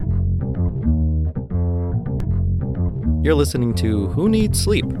You're listening to Who Needs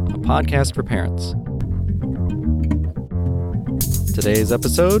Sleep, a podcast for parents. Today's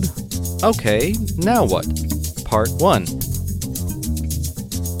episode, Okay, Now What? Part 1.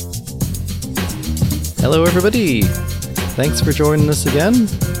 Hello, everybody. Thanks for joining us again.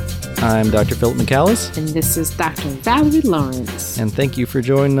 I'm Dr. Philip McCallis. And this is Dr. Valerie Lawrence. And thank you for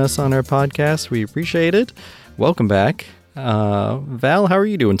joining us on our podcast. We appreciate it. Welcome back. Val, how are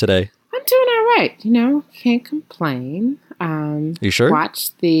you doing today? I'm doing all right. Can't complain. You sure?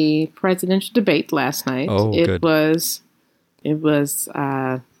 Watched the presidential debate last night. Oh, it good. was.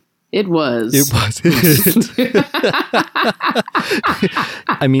 I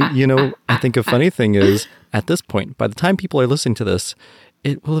mean, I think a funny thing is, at this point, by the time people are listening to this,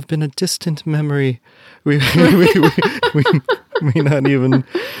 it will have been a distant memory. We may not even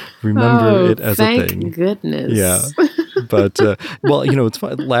remember it as a thing. Thank goodness. Yeah. But, it's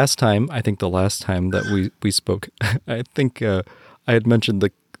fun. The last time that we spoke, I think I had mentioned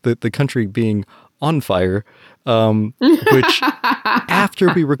the country being on fire, which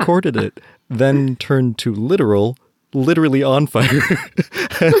after we recorded it, then turned to literally on fire.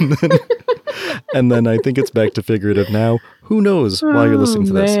 and then I think it's back to figurative now. Who knows while you're listening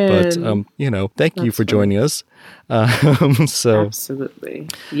to this? But, thank you for joining us. Absolutely.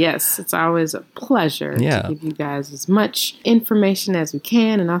 Yes, it's always a pleasure to give you guys as much information as we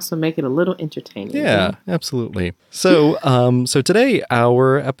can and also make it a little entertaining. Yeah, absolutely. So today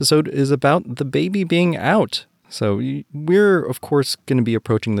our episode is about the baby being out. So we're, of course, going to be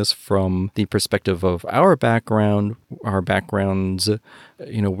approaching this from the perspective of our backgrounds.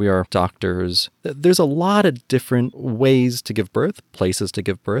 We are doctors. There's a lot of different ways to give birth, places to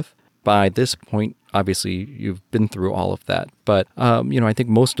give birth. By this point, obviously, you've been through all of that. But, I think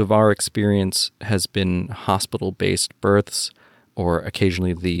most of our experience has been hospital-based births, or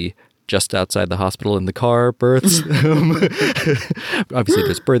occasionally the just outside the hospital in the car births. Obviously,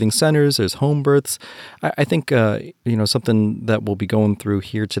 there's birthing centers, there's home births. I think, something that we'll be going through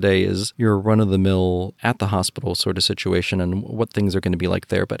here today is your run-of-the-mill at the hospital sort of situation and what things are going to be like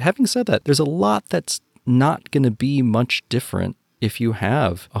there. But having said that, there's a lot that's not going to be much different if you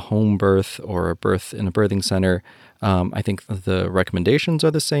have a home birth or a birth in a birthing center. I think the recommendations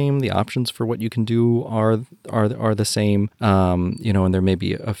are the same. The options for what you can do are the same. And there may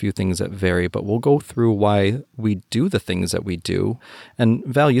be a few things that vary, but we'll go through why we do the things that we do. And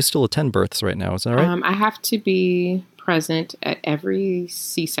Val, you still attend births right now, is that right? I have to be present at every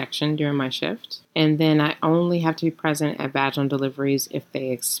C-section during my shift. And then I only have to be present at vaginal deliveries if they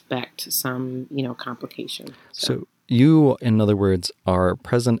expect some, complication. So you, in other words, are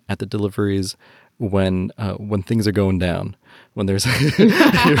present at the deliveries when things are going down, when there's right?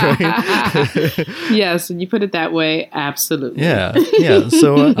 Yes, when you put it that way, absolutely. Yeah.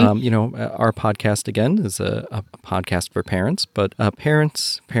 So our podcast again is a podcast for parents, but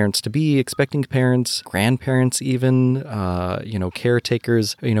parents to be, expecting parents, grandparents, even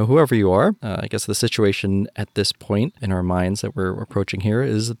caretakers, whoever you are. I guess the situation at this point in our minds that we're approaching here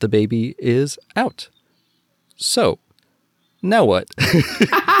is that the baby is out. So, now what?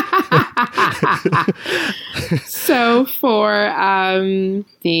 So for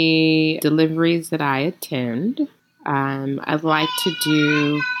the deliveries that I attend, I'd like to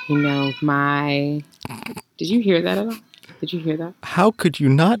do, my... Did you hear that at all? Did you hear that? How could you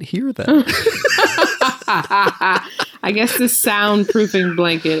not hear that? I guess the soundproofing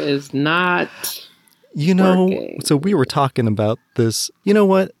blanket is not... working. So we were talking about this. You know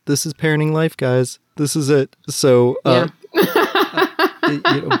what? This is parenting life, guys. This is it. So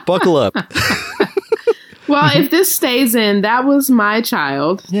buckle up. Well, if this stays in, that was my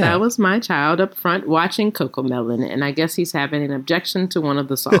child. Yeah. That was my child up front watching CoComelon. And I guess he's having an objection to one of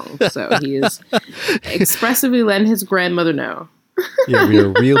the songs. So he is expressively letting his grandmother know. Yeah, we are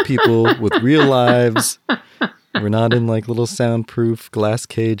real people with real lives. We're not in little soundproof glass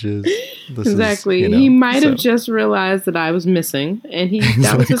cages. Exactly. He might have just realized that I was missing, and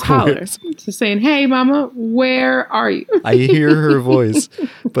that was his holler. Just saying, "Hey, Mama, where are you?" I hear her voice,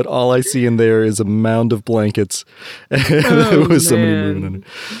 but all I see in there is a mound of blankets. With somebody moving on it.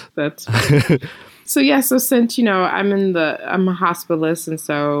 That's so since I'm a hospitalist, and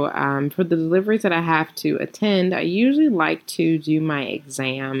so for the deliveries that I have to attend, I usually like to do my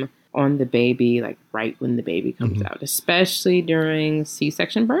exam on the baby, right when the baby comes out, especially during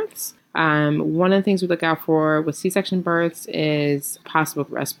C-section births. One of the things we look out for with C-section births is possible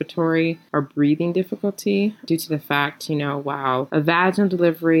respiratory or breathing difficulty due to the fact, while a vaginal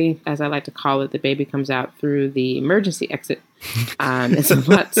delivery, as I like to call it, the baby comes out through the emergency exit. It's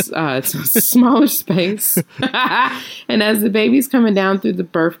it's a smaller space. And as the baby's coming down through the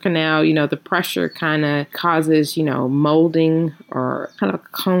birth canal, the pressure kind of causes, molding or kind of a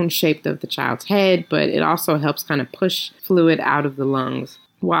cone shape of the child's head, but it also helps kind of push fluid out of the lungs.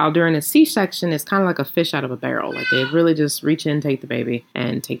 While during a C-section, it's kind of like a fish out of a barrel. Like they really just reach in, take the baby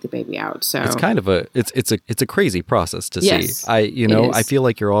out. So it's kind of it's a crazy process to see. I feel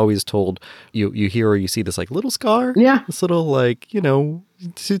like you're always told you hear or you see this like little scar. Yeah. This little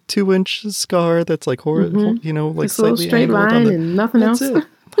 2-inch scar that's like like it's a little straight line and nothing else. It.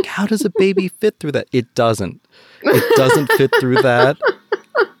 Like how does a baby fit through that? It doesn't. It doesn't fit through that.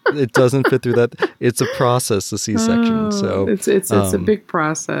 It doesn't fit through that. It's a process, a C-section. So it's a big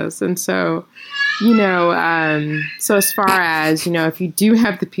process. And so, so as far as, if you do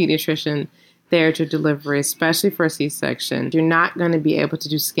have the pediatrician there to delivery, especially for a C-section, you're not going to be able to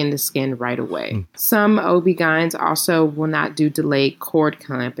do skin to skin right away. Some OB-GYNs also will not do delayed cord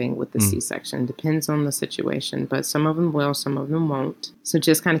clamping with the C-section. Depends on the situation, but some of them will, some of them won't. So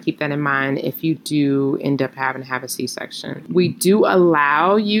just kind of keep that in mind if you do end up having to have a C-section. We do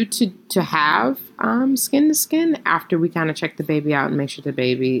allow you to have skin to skin after we kind of check the baby out and make sure the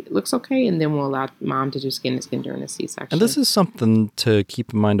baby looks okay, and then we'll allow mom to do skin to skin during a C-section. And this is something to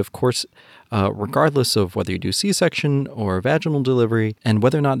keep in mind, of course, regardless of whether you do C-section or vaginal delivery, and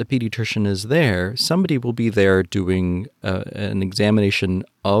whether or not the pediatrician is there, somebody will be there doing an examination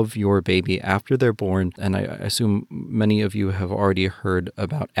of your baby after they're born. And I assume many of you have already heard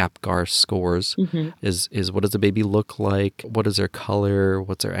about APGAR scores. Is what does the baby look like? What is their color?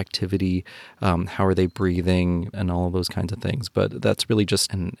 What's their activity? How are they breathing? And all of those kinds of things. But that's really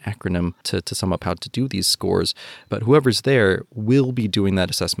just an acronym to sum up how to do these scores. But whoever's there will be doing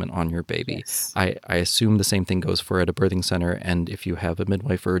that assessment on your baby. Yes. I assume the same thing goes for at a birthing center. And if you have a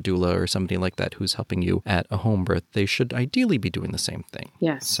midwife or a doula or somebody like that who's helping you at a home birth, they should ideally be doing the same thing.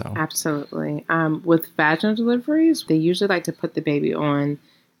 Yes, so. Absolutely. With vaginal deliveries, they usually like to put the baby on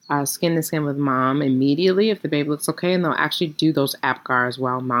skin to skin with mom immediately if the baby looks okay, and they'll actually do those APGARs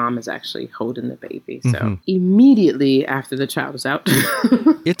while mom is actually holding the baby. So immediately after the child is out.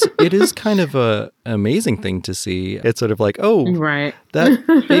 It is kind of a amazing thing to see. It's sort of like, oh, right, that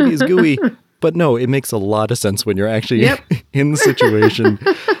baby is gooey. But no, it makes a lot of sense when you're actually in the situation.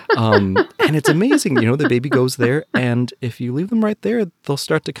 And it's amazing, the baby goes there, and if you leave them right there, they'll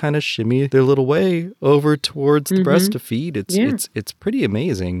start to kind of shimmy their little way over towards the breast to feed. It's pretty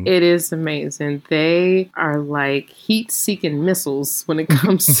amazing. It is amazing. They are like heat-seeking missiles when it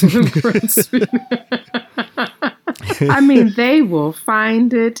comes to breastfeeding. I mean, they will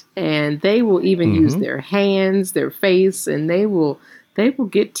find it, and they will even use their hands, their face, and they will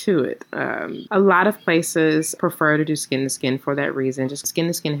get to it. A lot of places prefer to do skin to skin for that reason. Just skin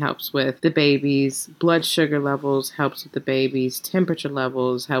to skin helps with the baby's blood sugar levels, helps with the baby's temperature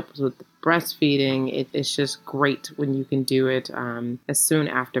levels, helps with breastfeeding. It's just great when you can do it as soon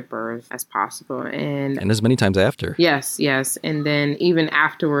after birth as possible. And as many times after. Yes. And then even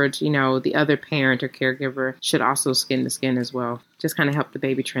afterwards, the other parent or caregiver should also skin to skin as well. Just kind of help the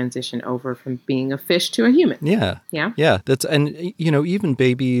baby transition over from being a fish to a human. Yeah. Even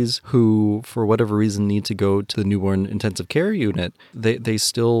babies who, for whatever reason, need to go to the newborn intensive care unit, they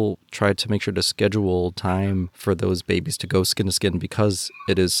still try to make sure to schedule time for those babies to go skin to skin because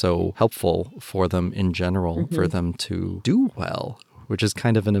it is so helpful for them in general, for them to do well, which is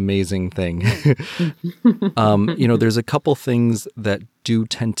kind of an amazing thing. There's a couple things that do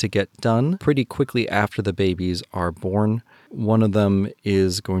tend to get done pretty quickly after the babies are born. One of them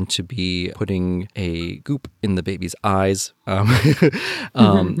is going to be putting a goop in the baby's eyes.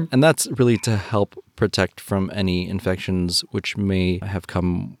 And that's really to help protect from any infections which may have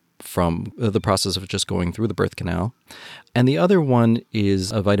come from the process of just going through the birth canal. And the other one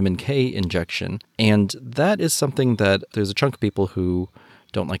is a vitamin K injection. And that is something that there's a chunk of people who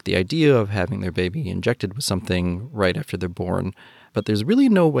don't like the idea of having their baby injected with something right after they're born. But there's really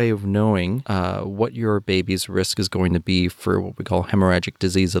no way of knowing what your baby's risk is going to be for what we call hemorrhagic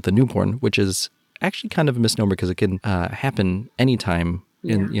disease of the newborn, which is actually kind of a misnomer because it can happen anytime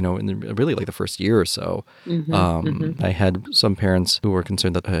in really like the first year or so. I had some parents who were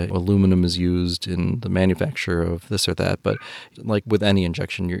concerned that aluminum is used in the manufacture of this or that, but like with any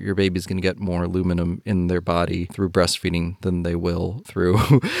injection, your baby's going to get more aluminum in their body through breastfeeding than they will through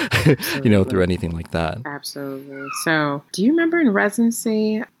through anything like that. Absolutely. So do you remember in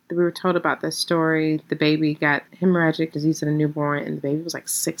residency we were told about this story. The baby got hemorrhagic disease in a newborn, and the baby was like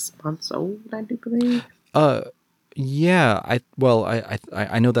 6 months old, I do believe. Yeah. I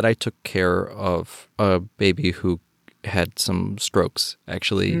know that I took care of a baby who had some strokes,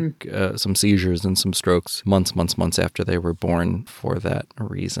 actually, some seizures and some strokes months after they were born for that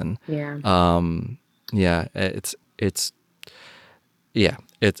reason. Yeah. Yeah. It's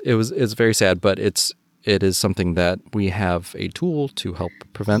very sad, but it is something that we have a tool to help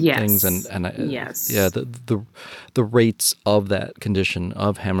prevent things, the rates of that condition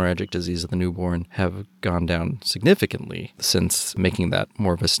of hemorrhagic disease of the newborn have gone down significantly since making that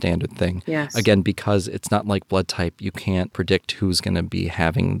more of a standard thing. Yes. Again, because it's not like blood type, you can't predict who's going to be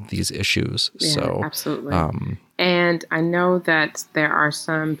having these issues. Yeah, so absolutely. And I know that there are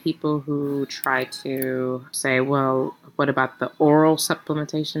some people who try to say, well, what about the oral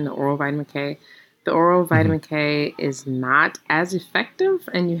supplementation, the oral vitamin K? The oral vitamin K is not as effective,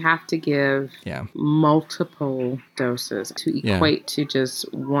 and you have to give multiple doses to equate to just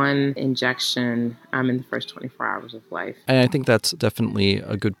one injection in the first 24 hours of life. And I think that's definitely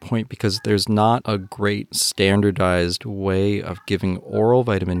a good point, because there's not a great standardized way of giving oral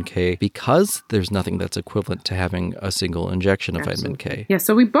vitamin K, because there's nothing that's equivalent to having a single injection of vitamin K. Yeah,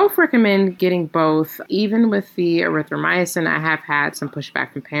 so we both recommend getting both. Even with the erythromycin, I have had some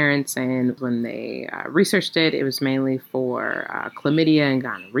pushback from parents, and when they researched it, it was mainly for chlamydia and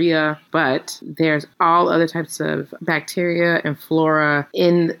gonorrhea, but there's all other types of bacteria and flora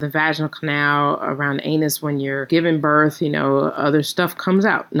in the vaginal canal around the anus. When you're giving birth, other stuff comes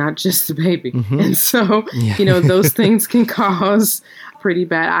out, not just the baby. And so, those things can cause pretty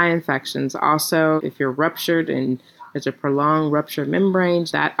bad eye infections. Also, if you're ruptured and there's a prolonged ruptured membrane,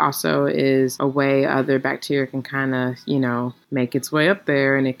 that also is a way other bacteria can kind of, make its way up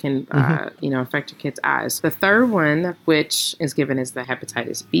there, and it can, affect your kid's eyes. The third one, which is given, is the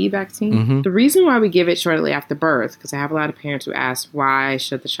hepatitis B vaccine. The reason why we give it shortly after birth, because I have a lot of parents who ask, why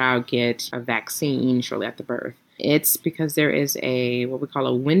should the child get a vaccine shortly after birth? It's because there is what we call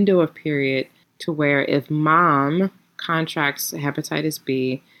a window of period to where if mom contracts hepatitis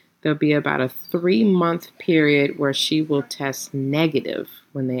B, there'll be about a 3-month period where she will test negative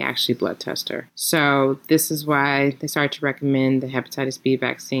when they actually blood test her. So this is why they started to recommend the hepatitis B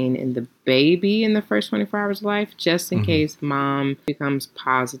vaccine in the baby in the first 24 hours of life, just in case mom becomes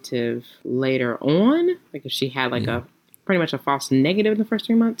positive later on, like if she had a pretty much a false negative in the first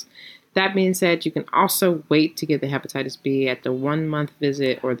 3 months. That being said, you can also wait to get the hepatitis B at the 1-month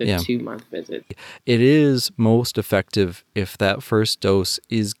visit or the 2-month visit. It is most effective if that first dose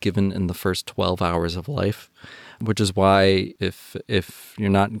is given in the first 12 hours of life, which is why if you're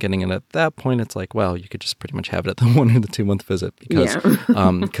not getting it at that point, it's like, well, you could just pretty much have it at the 1 or the 2-month visit,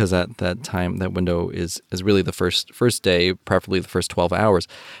 because at that time, that window is really the first day, preferably the first 12 hours.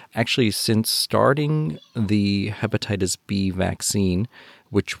 Actually, since starting the hepatitis B vaccine,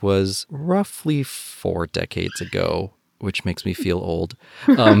 which was roughly 4 decades ago, which makes me feel old.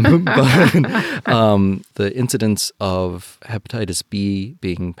 But the incidence of hepatitis B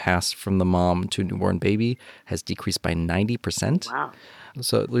being passed from the mom to newborn baby has decreased by 90%. Wow.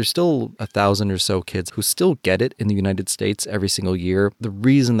 So there's still 1,000 or so kids who still get it in the United States every single year. The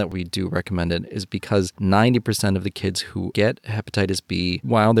reason that we do recommend it is because 90% of the kids who get hepatitis B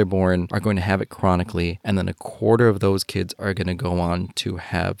while they're born are going to have it chronically, and then a quarter of those kids are going to go on to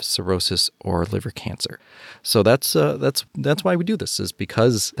have cirrhosis or liver cancer. So that's why we do this, is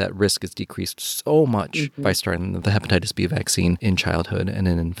because that risk is decreased so much by starting the hepatitis B vaccine in childhood and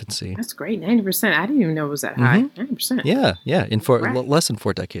in infancy. That's great, 90%. I didn't even know it was that high. 90%. Yeah. Less than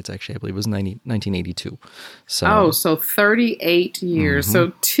 4 decades, actually. I believe it was 1982. So 38 years.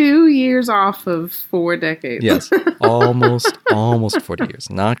 So 2 years off of 4 decades. Yes, almost 40 years.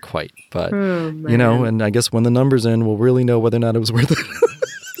 Not quite, but and I guess when the number's in, we'll really know whether or not it was worth it.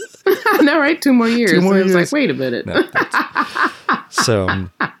 I know, right? 2 more years. 2 more years. It was like, wait a minute. No, so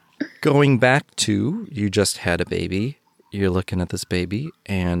going back to, you just had a baby. You're looking at this baby,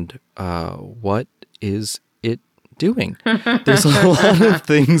 and what is it doing? There's a lot of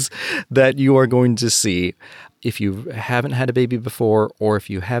things that you are going to see if you haven't had a baby before, or if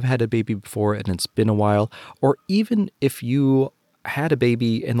you have had a baby before and it's been a while, or even if you had a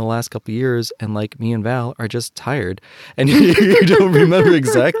baby in the last couple of years and, like me and Val, are just tired and you don't remember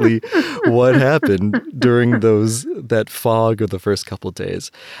exactly what happened during that fog of the first couple of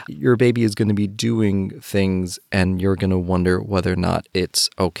days. Your baby is going to be doing things and you're going to wonder whether or not it's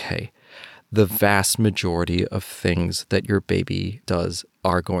okay. The vast majority of things that your baby does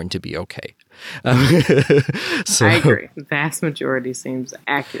are going to be okay. So, I agree. The vast majority seems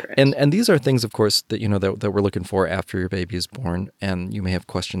accurate. and these are things, of course, that that we're looking for after your baby is born, and you may have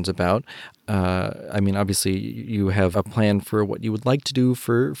questions about. Obviously, you have a plan for what you would like to do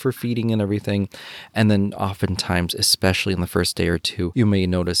for feeding and everything, and then oftentimes, especially in the first day or two, you may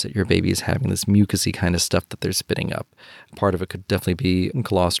notice that your baby is having this mucousy kind of stuff that they're spitting up. Part of it could definitely be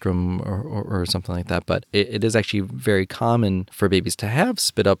colostrum or something like that, but it is actually very common for babies to have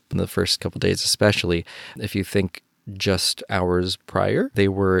spit up in the first couple of days, especially if you think just hours prior, they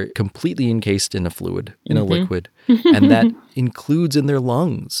were completely encased in a fluid, in a liquid, and that includes in their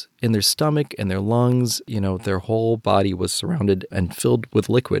lungs, in their stomach and their lungs. Their whole body was surrounded and filled with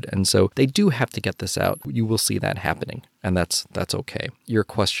liquid, and so they do have to get this out. You will see that happening, and that's okay. Your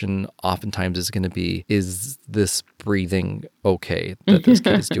question oftentimes is going to be, is this breathing okay that this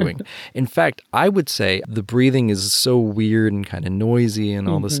kid is doing? In fact, I would say the breathing is so weird and kind of noisy and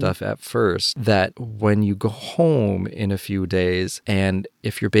all this stuff at first that when you go home in a few days, and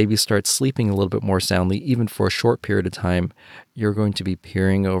if your baby starts sleeping a little bit more soundly, even for a short period of time, you're going to be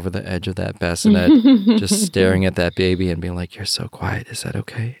peering over the edge of that bassinet, just staring at that baby and being like, "You're so quiet. Is that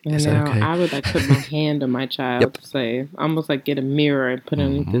okay? Is that okay?" I would put my hand on my child to say, almost get a mirror and put it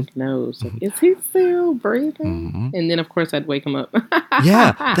underneath his nose. Is he still breathing? And then, of course, I'd wake him up.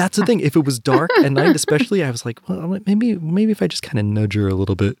 Yeah, that's the thing. If it was dark at night, especially, I was like, well, maybe if I just kind of nudge her a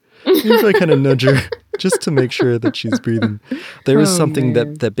little bit. Maybe if I kind of nudge her just to make sure that she's breathing. There is something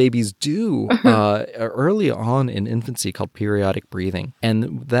that babies do early on in infancy called periodic breathing.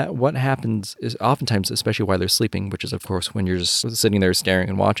 And that what happens is oftentimes, especially while they're sleeping, which is, of course, when you're just sitting there staring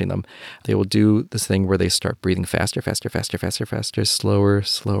and watching them, they will do this thing where they start breathing faster, slower.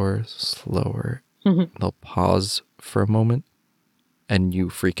 They'll pause for a moment. And you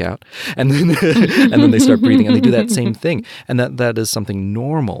freak out, and then they start breathing, and they do that same thing, and that is something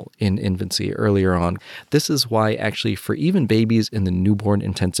normal in infancy earlier on. This is why, actually, for even babies in the newborn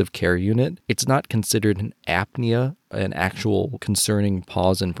intensive care unit, it's not considered an apnea, an actual concerning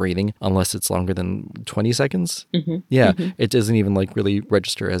pause in breathing, unless it's longer than 20 seconds. It doesn't even really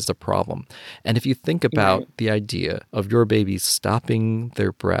register as a problem. And if you think about the idea of your baby stopping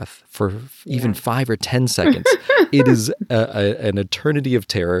their breath for even 5 or 10 seconds, it is an eternity of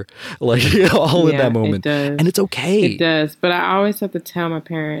terror, all in that moment. It does. And it's okay. It does. But I always have to tell my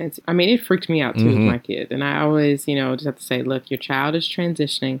parents, it freaked me out too with my kid. And I always, just have to say, look, your child is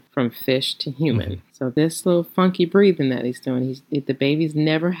transitioning from fish to human. So this little funky breathing that he's doing, the baby's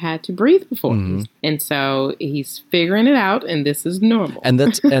never had to breathe before. And so he's figuring it out, and this is normal. And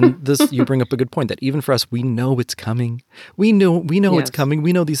this you bring up a good point, that even for us, we know it's coming. We know it's coming.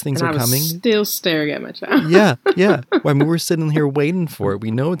 We know these things are coming. Still staring at my child. Yeah. We're sitting here waiting for it. We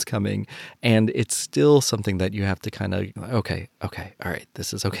know it's coming, and it's still something that you have to kind of, okay, all right,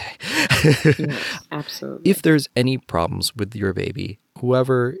 this is okay. Yes, absolutely. If there's any problems with your baby,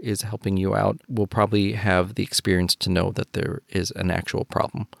 whoever is helping you out will probably have the experience to know that there is an actual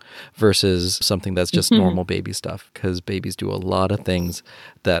problem versus something that's just normal baby stuff, because babies do a lot of things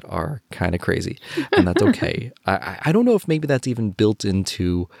that are kind of crazy, and that's okay. I don't know if maybe that's even built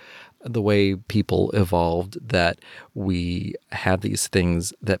into the way people evolved, that we have these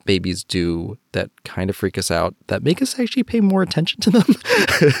things that babies do that kind of freak us out, that make us actually pay more attention to them.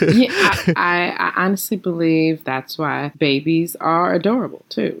 I honestly believe that's why babies are adorable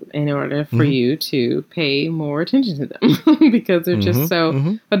too, in order for you to pay more attention to them, because they're just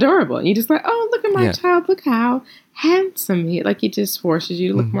so adorable. And you just oh, look at my child, look how handsome he, it just forces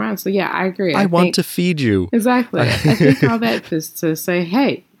you to look around. So yeah, I agree. I want to feed you. Exactly. I think all that is to say,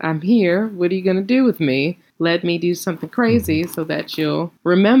 hey, I'm here. What are you going to do with me? Let me do something crazy so that you'll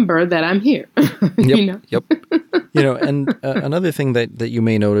remember that I'm here. Yep. And another thing that you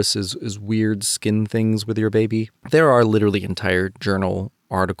may notice is weird skin things with your baby. There are literally entire journal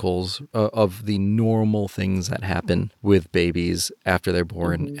articles of the normal things that happen with babies after they're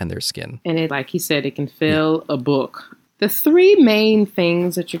born and their skin. And it, like he said, it can fill a book. The 3 main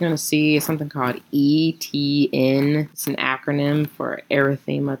things that you're going to see is something called ETN. It's an acronym for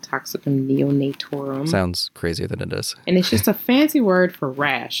Erythema toxicum neonatorum. Sounds crazier than it is. And it's just a fancy word for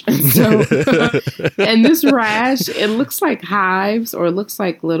rash. So, and this rash, it looks like hives, or it looks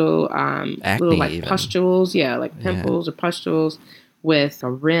like little pustules. Yeah, like pimples or pustules with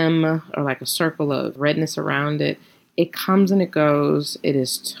a rim or a circle of redness around it. It comes and it goes. It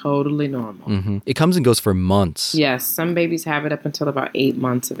is totally normal. Mm-hmm. It comes and goes for months. Yes, some babies have it up until about 8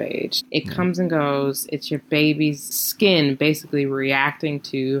 months of age. It comes and goes. It's your baby's skin basically reacting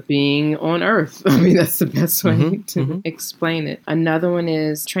to being on Earth. I mean, that's the best way to explain it. Another one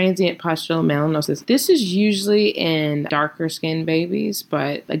is transient pustular melanosis. This is usually in darker skinned babies,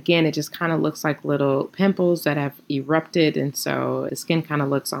 but again, it just kind of looks like little pimples that have erupted, and so the skin kind of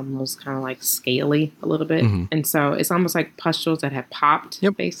looks almost kind of like scaly a little bit. And so it's almost like pustules that have popped,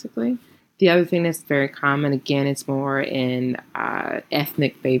 basically. The other thing that's very common, again, it's more in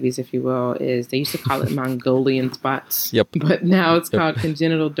ethnic babies, if you will, is they used to call it Mongolian spots. But now it's called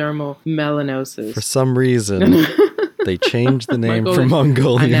congenital dermal melanosis. For some reason, they changed the name for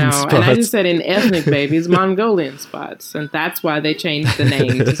Mongolian spots. And I just said in ethnic babies, Mongolian spots. And that's why they changed the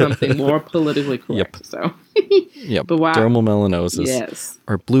name to something more politically correct. So. But dermal melanosis. Yes.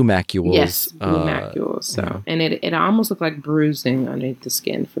 Or blue macules. Yes, blue macules. So, and it almost looks like bruising underneath the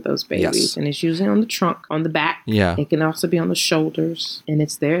skin for those babies. Yes. And it's usually on the trunk, on the back. Yeah. It can also be on the shoulders. And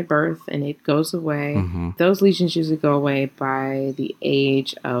it's there at birth and it goes away. Those lesions usually go away by the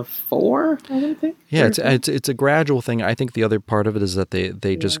age of 4, I would think. Yeah, it's a gradual thing. I think the other part of it is that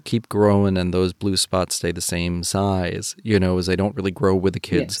they just keep growing and those blue spots stay the same size, as they don't really grow with the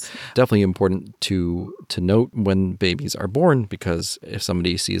kids. Yes. Definitely important to note when babies are born, because if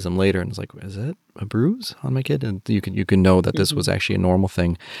somebody sees them later and is like, is that a bruise on my kid? And you can know that this was actually a normal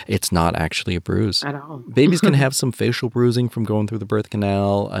thing. It's not actually a bruise. At all. Babies can have some facial bruising from going through the birth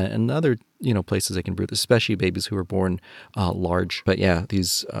canal and other places they can bruise, especially babies who are born large. But yeah,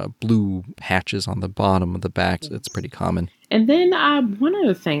 these blue patches on the bottom of the back, it's pretty common. And then one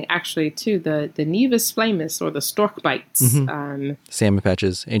other thing, actually, too, the nevus flammus, or the stork bites. Salmon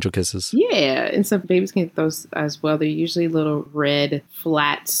patches, angel kisses. Yeah, and some babies can get those as well. They're usually little red,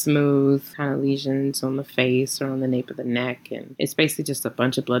 flat, smooth kind of lesions on the face or on the nape of the neck. And it's basically just a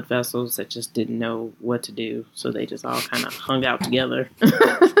bunch of blood vessels that just didn't know what to do. So they just all kind of hung out together.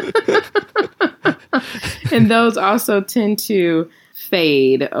 And those also tend to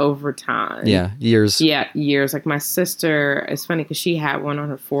fade over time. Yeah, years. Yeah, years. Like my sister, it's funny because she had one on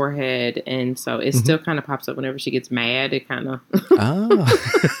her forehead, and so it still kind of pops up whenever she gets mad. It kind of.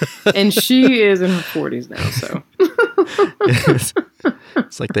 And she is in her 40s now, so.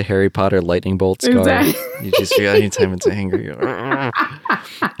 It's like the Harry Potter lightning bolt scar. Exactly. You just feel anytime it's angry.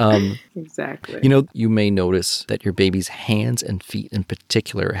 Exactly. You may notice that your baby's hands and feet in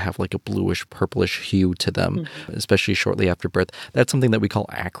particular have like a bluish, purplish hue to them, especially shortly after birth. That's something that we call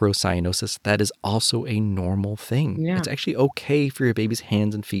acrocyanosis. That is also a normal thing. Yeah. It's actually okay for your baby's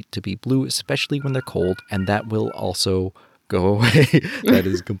hands and feet to be blue, especially when they're cold, and that will also go away. That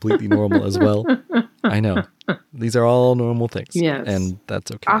is completely normal as well. I know. These are all normal things. Yes. And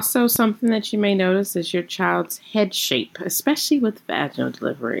that's okay. Also, something that you may notice is your child's head shape, especially with vaginal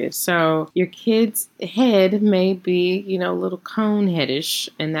delivery. So your kid's head may be, a little cone headish,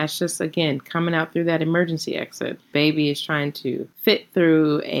 and that's just, again, coming out through that emergency exit. Baby is trying to fit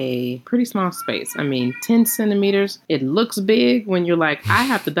through a pretty small space. 10 centimeters. It looks big when you're like, I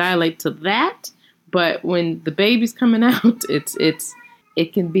have to dilate to that. But when the baby's coming out,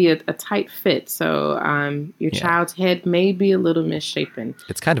 it can be a tight fit. So your child's head may be a little misshapen.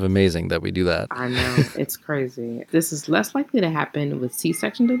 It's kind of amazing that we do that. I know. It's crazy. This is less likely to happen with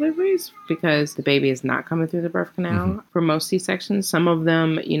C-section deliveries because the baby is not coming through the birth canal. For most C-sections, some of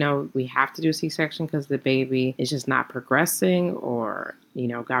them, we have to do a C-section because the baby is just not progressing, or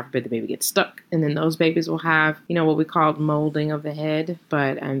God forbid the baby gets stuck. And then those babies will have, what we call molding of the head.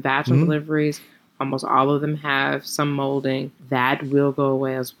 But vaginal deliveries, almost all of them have some molding. That will go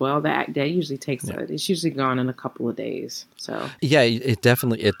away as well. That usually takes, it's usually gone in a couple of days. So yeah,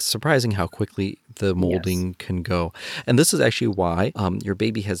 it's surprising how quickly the molding can go. And this is actually why your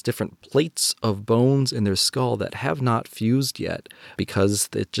baby has different plates of bones in their skull that have not fused yet, because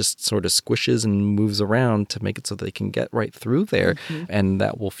it just sort of squishes and moves around to make it so they can get right through there. And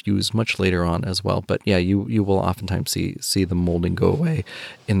that will fuse much later on as well. But yeah, you will oftentimes see the molding go away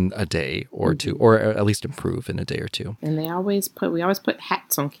in a day or two, or at least improve in a day or two. And we always put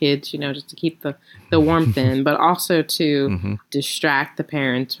hats on kids, just to keep the warmth in, but also to distract the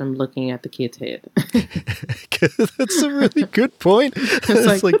parents from looking at the kid's head. That's a really good point.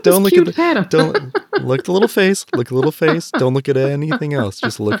 It's like don't look at don't look at the little face. Look at the little face. Don't look at anything else.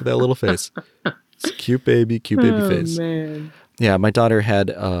 Just look at that little face. It's a cute baby face. Man. Yeah, my daughter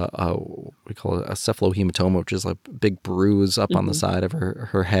had we call it a cephalohematoma, which is like a big bruise up on the side of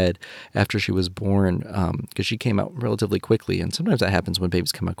her head after she was born, because she came out relatively quickly. And sometimes that happens when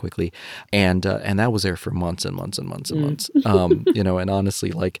babies come out quickly. And that was there for months and months and months and months. And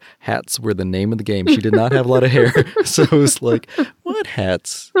honestly, like, hats were the name of the game. She did not have a lot of hair. So it was like, what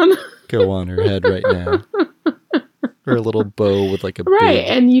hats go on her head right now? Or a little bow with like a right, big,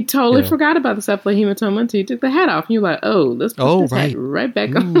 and you totally forgot about the cephalohematoma until you took the hat off. And you're like, oh, let's put this hat right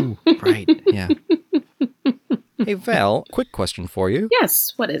back on. Right, yeah. Hey, Val, quick question for you.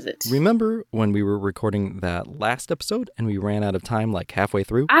 Yes, what is it? Remember when we were recording that last episode and we ran out of time like halfway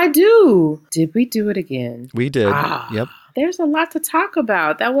through? I do. Did we do it again? We did. Yep. There's a lot to talk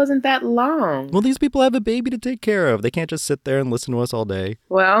about. That wasn't that long. Well, these people have a baby to take care of. They can't just sit there and listen to us all day.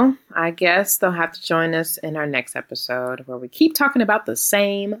 Well, I guess they'll have to join us in our next episode where we keep talking about the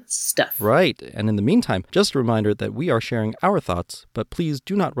same stuff. Right. And in the meantime, just a reminder that we are sharing our thoughts, but please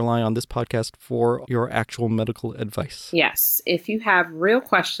do not rely on this podcast for your actual medical advice. Yes. If you have real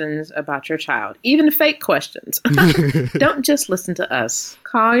questions about your child, even fake questions, don't just listen to us.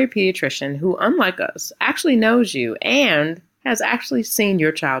 Call your pediatrician who, unlike us, actually knows you and has actually seen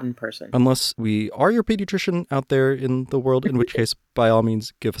your child in person. Unless we are your pediatrician out there in the world, in which case, by all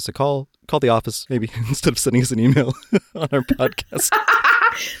means, give us a call. Call the office, maybe, instead of sending us an email on our podcast.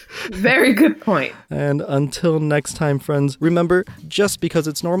 Very good point. And until next time, friends, remember, just because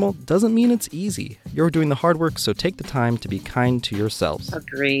it's normal doesn't mean it's easy. You're doing the hard work, so take the time to be kind to yourselves.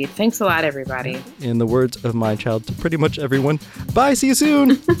 Agreed. Thanks a lot, everybody. In the words of my child to pretty much everyone, bye, see you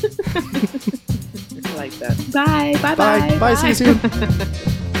soon. I like that. Bye. Bye. Bye. Bye. Bye. See you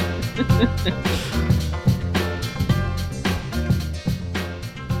soon.